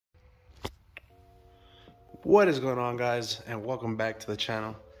What is going on, guys, and welcome back to the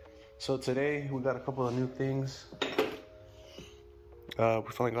channel. So today we got a couple of new things. We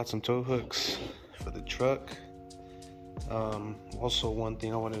finally got some tow hooks for the truck. Also, one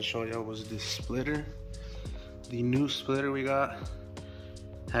thing I wanted to show y'all was this splitter. The new splitter we got.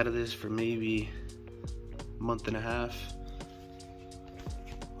 Had this for maybe a month and a half.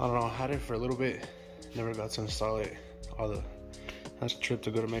 I don't know, had it for a little bit. Never got to install it. That's a trip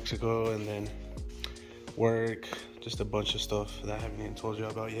to go to Mexico and then work, just a bunch of stuff that I haven't even told you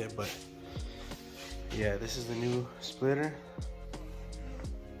about yet. But yeah, this is the new splitter.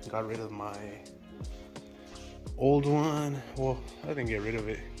 Got rid of my old one. Well, I didn't get rid of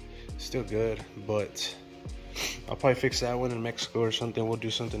it, it's still good, but I'll probably fix that one in Mexico or something. We'll do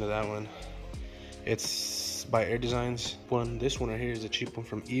something to that one. It's by Air Designs. This one right here is a cheap one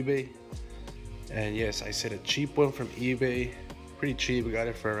from eBay. And yes, I said a cheap one from eBay. Pretty cheap. We got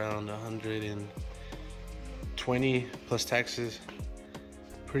it for around 120 plus taxes.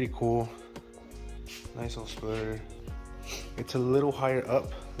 Pretty cool. Nice little splitter. It's a little higher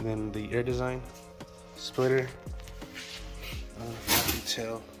up than the Air Design splitter. I don't know if you can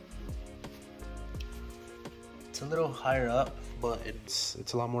tell. It's a little higher up, but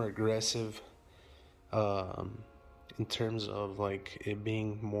it's a lot more aggressive in terms of like it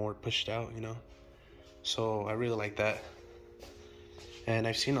being more pushed out, you know. So I really like that. And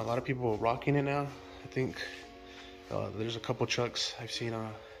I've seen a lot of people rocking it now. I think there's a couple trucks I've seen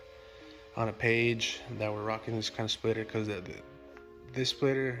on a page that were rocking this kind of splitter, because this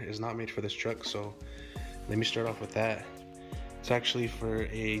splitter is not made for this truck. So let me start off with that. It's actually for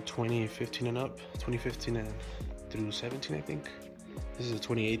a 2015 and up, 2015 and through 17, I think. This is a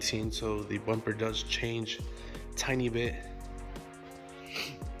 2018, so the bumper does change a tiny bit.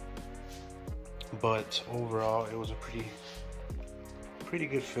 But overall, it was a pretty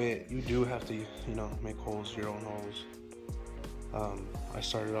good fit. You do have to, you know, make holes, your own holes. I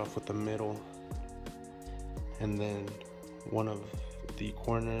started off with the middle, and then one of the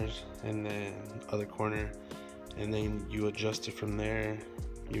corners, and then other corner, and then you adjust it from there.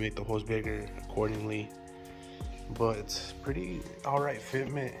 You make the holes bigger accordingly. But it's pretty alright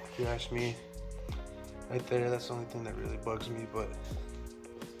fitment, if you ask me. Right there, that's the only thing that really bugs me. But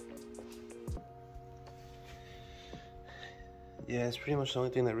yeah, it's pretty much the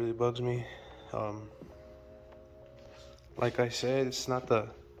only thing that really bugs me. Like I said, it's not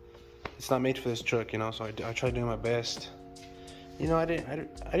made for this truck, you know. So I tried doing my best. You know, I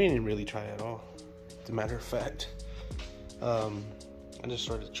didn't really try at all. As a matter of fact, I just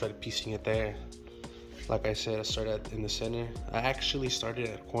tried piecing it there. Like I said, I started in the center. I actually started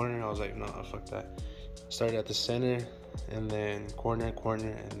at corner. I was like, no, fuck that. Started at the center, and then corner,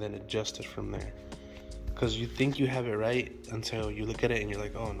 and then adjusted from there. Because you think you have it right until you look at it and you're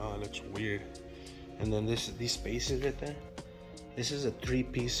like, oh no, it looks weird. And then these spaces right there, this is a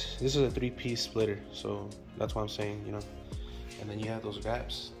three-piece splitter. So that's what I'm saying, you know. And then you have those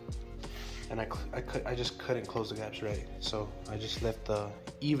gaps, and I just couldn't close the gaps right. So I just left the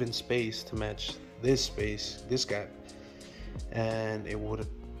even space to match this space, this gap, and it would have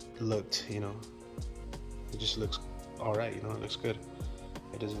looked, you know, it just looks all right, you know, it looks good.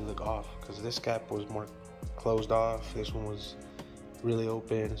 It doesn't look off, because this gap was more closed off, this one was really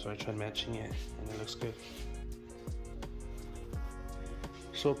open. So I tried matching it, and it looks good.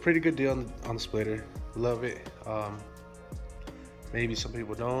 So pretty good deal on the splitter. Love it. Maybe some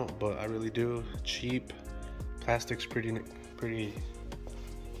people don't, but I really do. Cheap. Plastic's pretty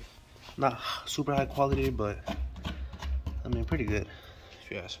not super high quality, but I mean pretty good, if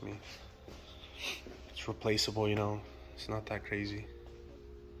you ask me. It's replaceable, you know. It's not that crazy.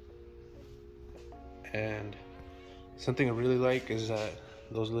 And something I really like is that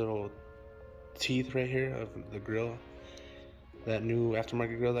those little teeth right here of the grill, that new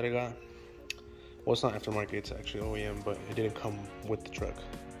aftermarket grill that I got. Well, it's not aftermarket, it's actually OEM, but it didn't come with the truck.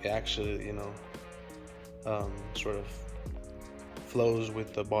 It actually, you know, sort of flows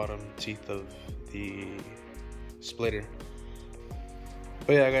with the bottom teeth of the splitter.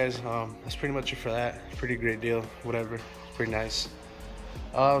 But yeah, guys, that's pretty much it for that. Pretty great deal, whatever, pretty nice.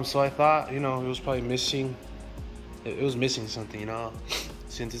 So I thought, you know, it was probably missing. It was missing something, you know.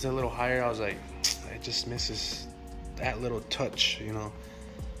 Since it's a little higher, I was like, it just misses that little touch, you know,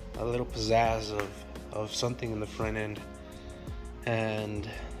 a little pizzazz of something in the front end. And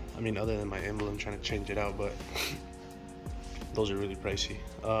I mean, other than my emblem, trying to change it out, but those are really pricey.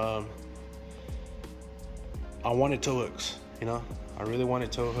 I wanted tow hooks, you know. I really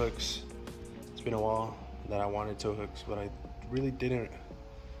wanted tow hooks. It's been a while that I wanted tow hooks, but I really didn't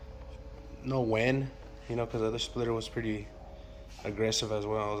know when, you know, because the other splitter was pretty aggressive as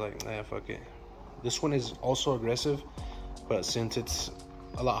well. I was like, nah, fuck it. This one is also aggressive, but since it's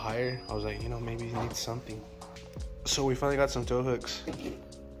a lot higher, I was like, you know, maybe it needs something. So we finally got some tow hooks.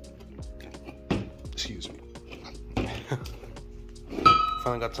 Excuse me.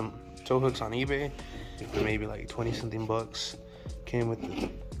 Finally got some tow hooks on eBay for maybe like 20 something bucks. Came with the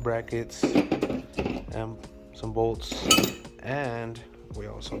brackets and some bolts, and we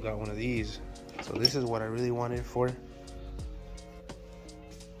also got one of these. So this is what I really wanted it for,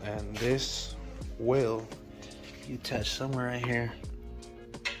 and this will be attached somewhere right here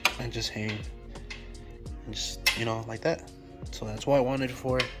and just hang, and just, you know, like that. So that's what I wanted it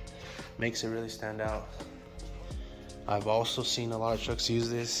for. Makes it really stand out. I've also seen a lot of trucks use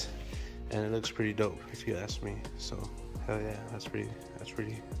this, and it looks pretty dope if you ask me. So hell yeah, that's pretty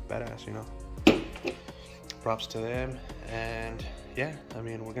badass, you know. Props to them. And yeah, I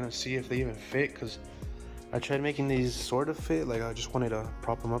mean, we're gonna see if they even fit, because I tried making these sort of fit. Like, I just wanted to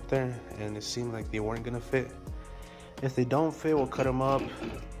prop them up there, and it seemed like they weren't gonna fit. If they don't fit, we'll cut them up,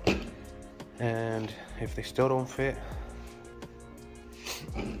 and if they still don't fit,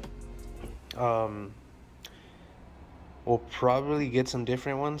 we'll probably get some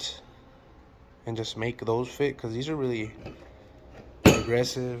different ones and just make those fit, because these are really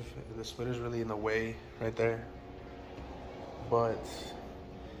aggressive. The splitter's really in the way right there. But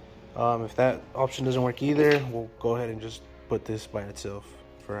if that option doesn't work either, we'll go ahead and just put this by itself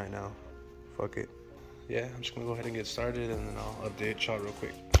for right now. Fuck it. Yeah, I'm just gonna go ahead and get started, and then I'll update y'all real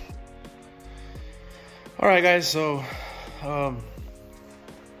quick. All right, guys. So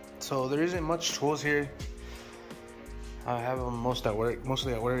there isn't much tools here. I have them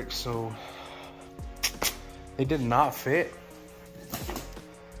mostly at work. So they did not fit.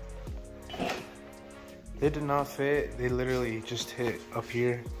 They did not fit. They literally just hit up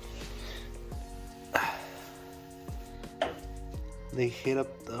here. They hit up,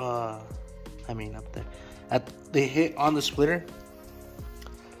 up there. They hit on the splitter,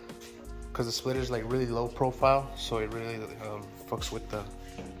 because the splitter is like really low profile, so it really fucks with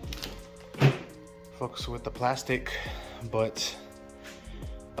the plastic. But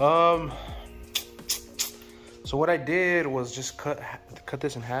so what I did was just cut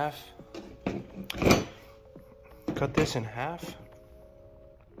this in half. Cut this in half.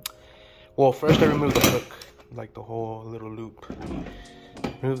 Well, first I removed the hook, like the whole little loop.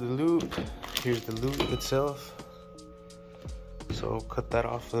 Remove the loop. Here's the loop itself. So cut that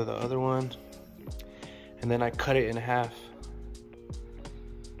off of the other one, and then I cut it in half.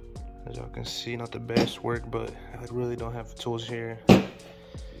 As y'all can see, not the best work, but I really don't have tools here.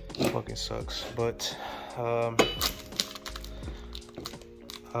 It fucking sucks. But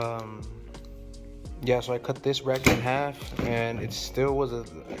yeah, so I cut this bracket in half, and it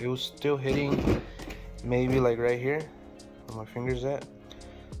was still hitting maybe like right here where my finger's at.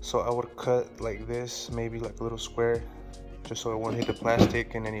 So I would cut like this, maybe like a little square, just so it won't hit the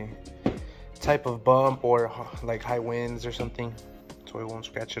plastic in any type of bump or like high winds or something, so it won't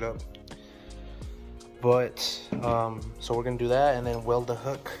scratch it up. But so we're gonna do that, and then weld the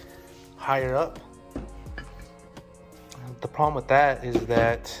hook higher up. The problem with that is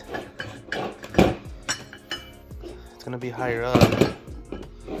that it's gonna be higher up.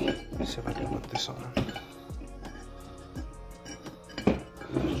 Let's see if I can put this on. I'm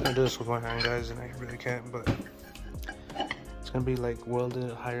just gonna do this with one hand, guys, and I really can't, but it's gonna be like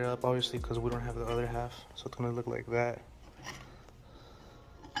welded higher up, obviously, because we don't have the other half. So it's gonna look like that.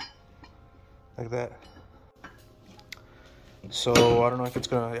 Like that. So I don't know if it's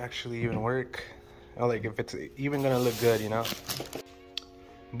gonna actually even work, or like if it's even gonna look good, you know.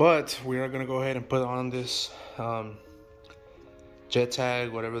 But we are gonna go ahead and put on this jet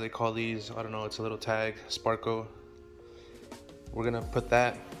tag, whatever they call these. I don't know, it's a little tag, Sparko. We're gonna put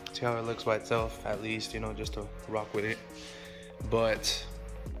that, see how it looks by itself, at least, you know, just to rock with it. But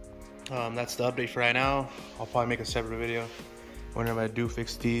that's the update for right now. I'll probably make a separate video whenever I do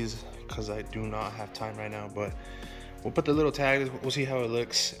fix these, because I do not have time right now. But we'll put the little tags, we'll see how it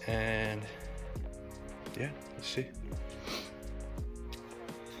looks, and yeah, let's see.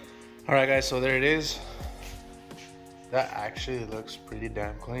 All right, guys, so there it is. That actually looks pretty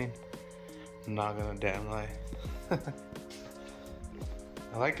damn clean. I'm not gonna damn lie.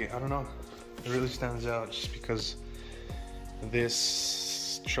 I like it, I don't know. It really stands out just because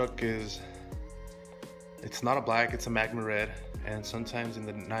this truck it's not a black, it's a magma red. And sometimes in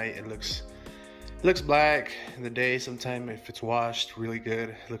the night it looks black. In the day, sometimes if it's washed really good,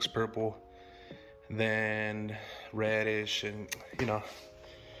 it looks purple, then reddish, and you know,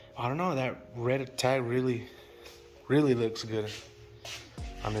 I don't know, that red tag really looks good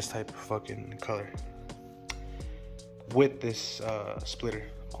on this type of fucking color with this splitter,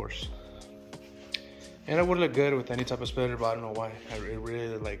 of course. And it would look good with any type of splitter, but I don't know why. It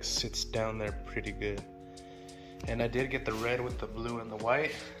really like sits down there pretty good. And I did get the red with the blue and the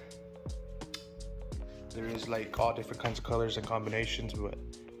white. There is like all different kinds of colors and combinations, but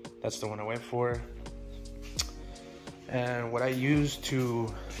that's the one I went for. And what I used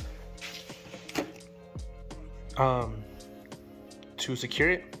to secure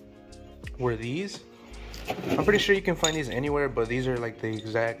it were these. I'm pretty sure you can find these anywhere, but these are like the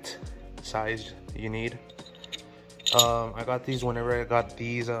exact size you need. I got these whenever I got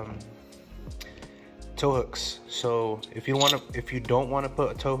these toe hooks. So if you don't want to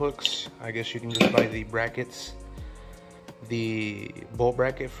put toe hooks, I guess you can just buy the brackets, the bolt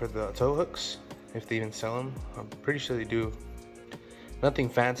bracket for the toe hooks, if they even sell them. I'm pretty sure they do. Nothing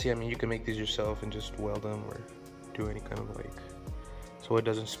fancy. I mean, you can make these yourself and just weld them or do any kind of like, so it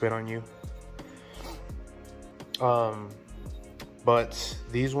doesn't spin on you. But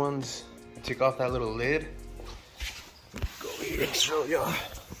these ones, take off that little lid. Go here and show y'all.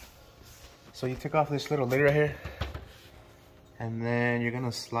 So you take off this little lid right here, and then you're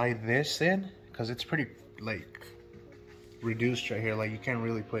gonna slide this in, because it's pretty like reduced right here. Like you can't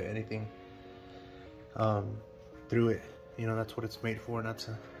really put anything through it. You know, that's what it's made for, not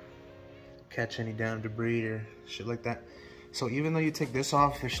to catch any down debris or shit like that. So even though you take this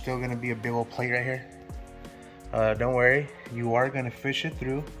off, there's still gonna be a big old plate right here. Don't worry, you are gonna fish it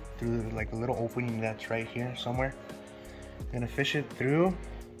through like a little opening that's right here somewhere. You're gonna fish it through,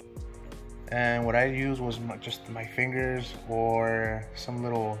 and what I used was just my fingers or some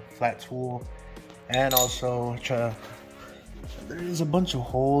little flat tool, and also there is a bunch of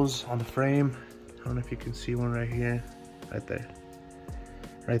holes on the frame. I don't know if you can see one right here, right there.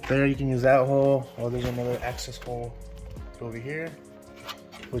 Right there, you can use that hole, or there's another access hole over here,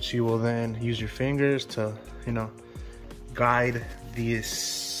 which you will then use your fingers to, you know, guide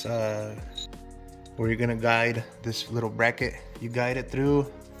this, where you're gonna guide this little bracket. You guide it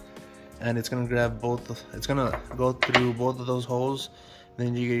through, and it's gonna grab both, it's gonna go through both of those holes.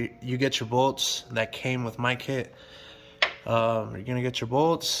 Then you get your bolts that came with my kit. You're gonna get your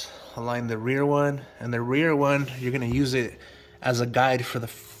bolts, align the rear one, and the rear one, you're gonna use it as a guide for the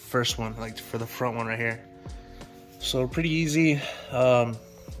first one, like for the front one right here. So pretty easy.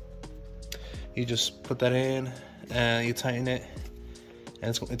 You just put that in and you tighten it,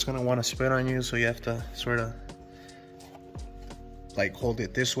 and it's gonna want to spin on you, so you have to sort of like hold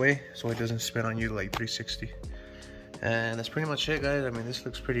it this way so it doesn't spin on you like 360. And that's pretty much it, guys. I mean, this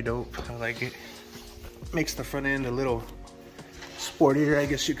looks pretty dope. I like it. Makes the front end a little sportier, I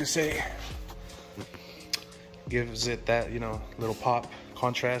guess you could say. Gives it that, you know, little pop,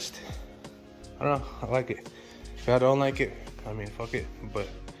 contrast. I don't know, I like it. If I don't like it, I mean, fuck it, but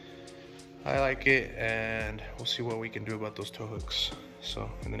I like it, and we'll see what we can do about those toe hooks. So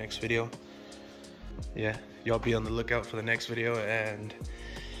in the next video, yeah, y'all be on the lookout for the next video. And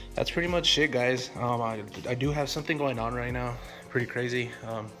that's pretty much it, guys. I do have something going on right now, pretty crazy,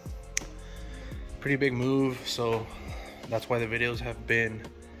 pretty big move, so that's why the videos have been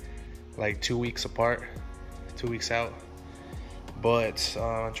like 2 weeks apart, 2 weeks out. But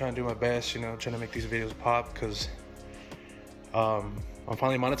I'm trying to do my best, you know, trying to make these videos pop, because I'm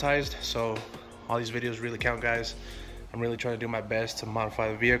finally monetized, so all these videos really count, guys. I'm really trying to do my best to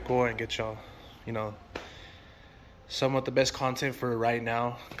modify the vehicle and get y'all, you know, somewhat the best content for right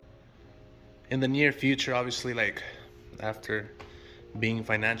now. In the near future, obviously, like after being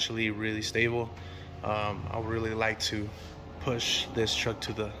financially really stable, I would really like to push this truck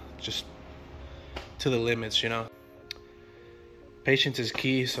to the limits, you know. Patience is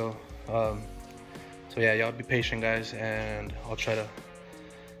key, so yeah, y'all be patient, guys, and I'll try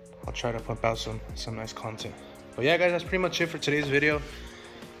to pump out some nice content. But yeah, guys, that's pretty much it for today's video.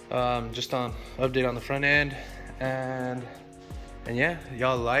 Just on update on the front end, and yeah,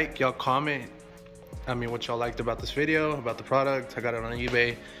 y'all comment. I mean, what y'all liked about this video, about the product. I got it on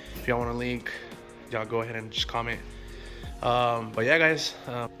eBay. If y'all want a link, y'all go ahead and just comment. But yeah, guys,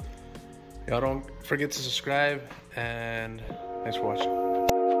 y'all don't forget to subscribe, and thanks for watching.